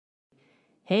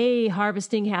Hey,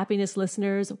 Harvesting Happiness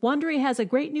listeners, Wondery has a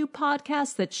great new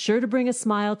podcast that's sure to bring a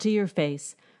smile to your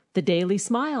face. The Daily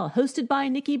Smile, hosted by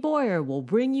Nikki Boyer, will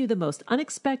bring you the most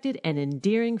unexpected and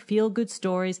endearing feel-good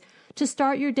stories to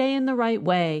start your day in the right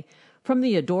way. From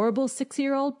the adorable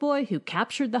 6-year-old boy who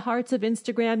captured the hearts of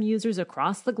Instagram users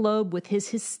across the globe with his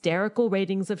hysterical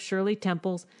ratings of Shirley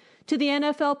Temples, to the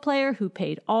NFL player who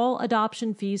paid all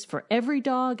adoption fees for every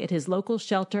dog at his local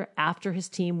shelter after his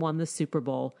team won the Super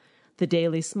Bowl. The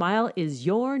Daily Smile is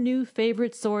your new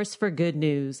favorite source for good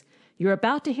news. You're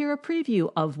about to hear a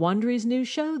preview of Wondery's new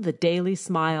show, The Daily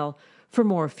Smile. For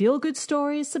more feel-good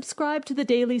stories, subscribe to The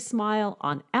Daily Smile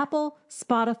on Apple,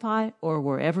 Spotify, or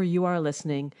wherever you are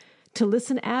listening. To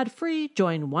listen ad-free,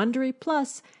 join Wondery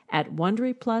Plus at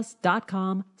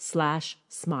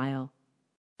wonderyplus.com/smile.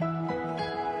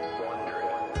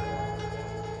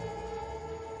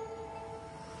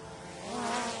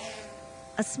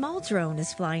 A small drone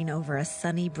is flying over a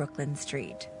sunny Brooklyn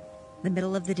street. The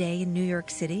middle of the day in New York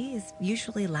City is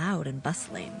usually loud and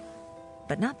bustling,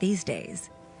 but not these days.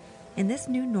 In this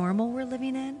new normal we're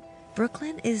living in,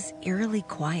 Brooklyn is eerily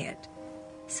quiet.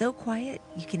 So quiet,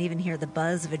 you can even hear the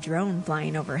buzz of a drone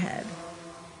flying overhead.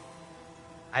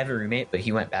 I have a roommate, but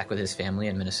he went back with his family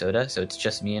in Minnesota, so it's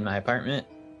just me in my apartment.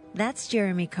 That's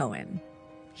Jeremy Cohen.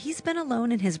 He's been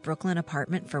alone in his Brooklyn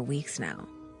apartment for weeks now,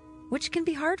 which can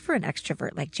be hard for an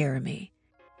extrovert like Jeremy,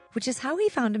 which is how he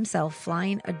found himself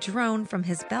flying a drone from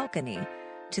his balcony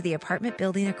to the apartment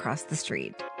building across the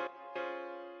street.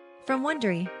 From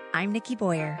Wondery, I'm Nikki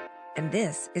Boyer, and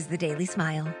this is The Daily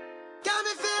Smile.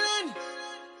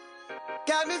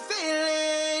 Got me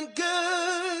feeling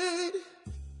good.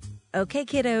 Okay,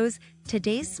 kiddos,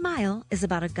 today's Smile is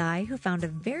about a guy who found a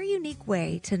very unique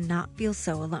way to not feel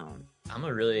so alone. I'm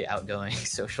a really outgoing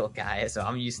social guy, so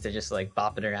I'm used to just like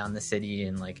bopping around the city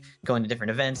and like going to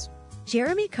different events.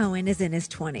 Jeremy Cohen is in his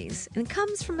 20s and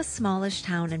comes from a smallish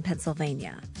town in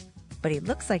Pennsylvania, but he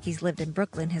looks like he's lived in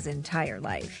Brooklyn his entire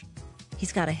life.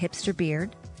 He's got a hipster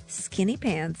beard, skinny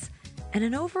pants, and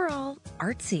an overall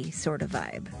artsy sort of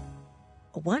vibe.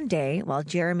 One day, while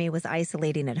Jeremy was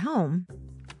isolating at home,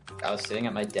 I was sitting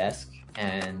at my desk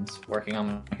and working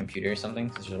on my computer or something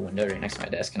because there's a window right next to my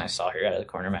desk, and I saw her out of the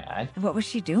corner of my eye. What was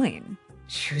she doing?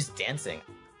 She was dancing.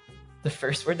 The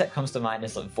first word that comes to mind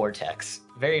is like vortex.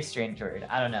 Very strange word.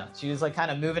 I don't know. She was like kind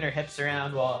of moving her hips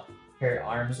around while her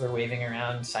arms were waving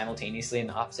around simultaneously in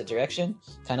the opposite direction,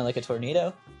 kind of like a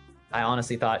tornado. I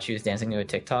honestly thought she was dancing to a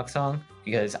TikTok song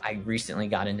because I recently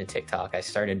got into TikTok. I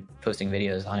started posting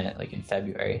videos on it like in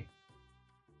February.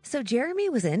 So Jeremy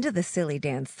was into the silly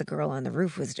dance the girl on the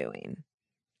roof was doing.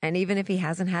 And even if he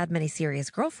hasn't had many serious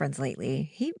girlfriends lately,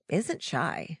 he isn't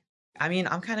shy. I mean,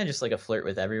 I'm kind of just like a flirt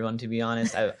with everyone, to be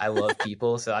honest. I love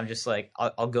people, so I'm just like,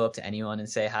 I'll go up to anyone and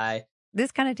say hi.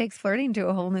 This kind of takes flirting to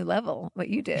a whole new level, what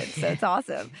you did. So it's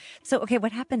awesome. So, okay,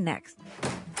 what happened next?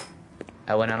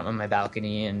 I went out on my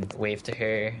balcony and waved to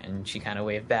her, and she kind of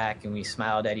waved back, and we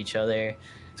smiled at each other.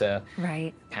 So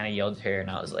right. Kind of yelled to her, and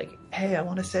I was like, hey, I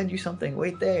want to send you something.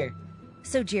 Wait there.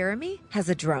 So Jeremy has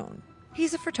a drone.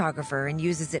 He's a photographer and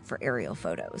uses it for aerial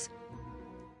photos.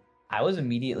 I was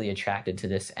immediately attracted to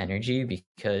this energy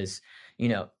because, you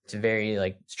know, it's very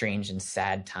like strange and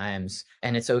sad times,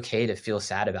 and it's okay to feel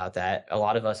sad about that. A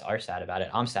lot of us are sad about it.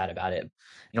 I'm sad about it.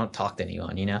 You don't talk to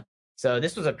anyone, you know? So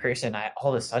this was a person,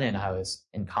 all of a sudden I was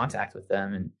in contact with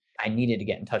them and I needed to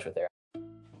get in touch with her.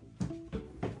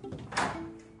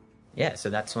 Yeah, so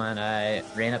that's when I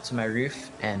ran up to my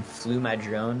roof and flew my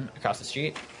drone across the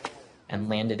street and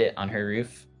landed it on her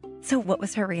roof. So what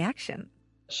was her reaction?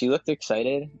 She looked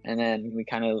excited, and then we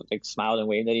kind of like smiled and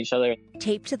waved at each other.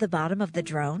 Taped to the bottom of the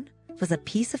drone was a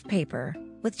piece of paper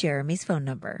with Jeremy's phone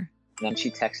number. And then she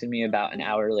texted me about an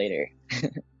hour later.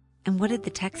 And what did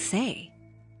the text say?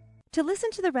 To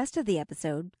listen to the rest of the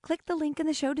episode, click the link in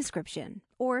the show description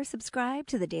or subscribe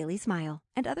to The Daily Smile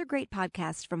and other great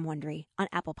podcasts from Wondery on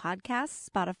Apple Podcasts,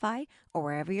 Spotify, or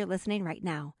wherever you're listening right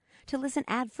now. To listen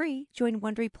ad-free, join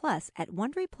Wondery Plus at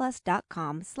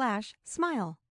wonderyplus.com/smile.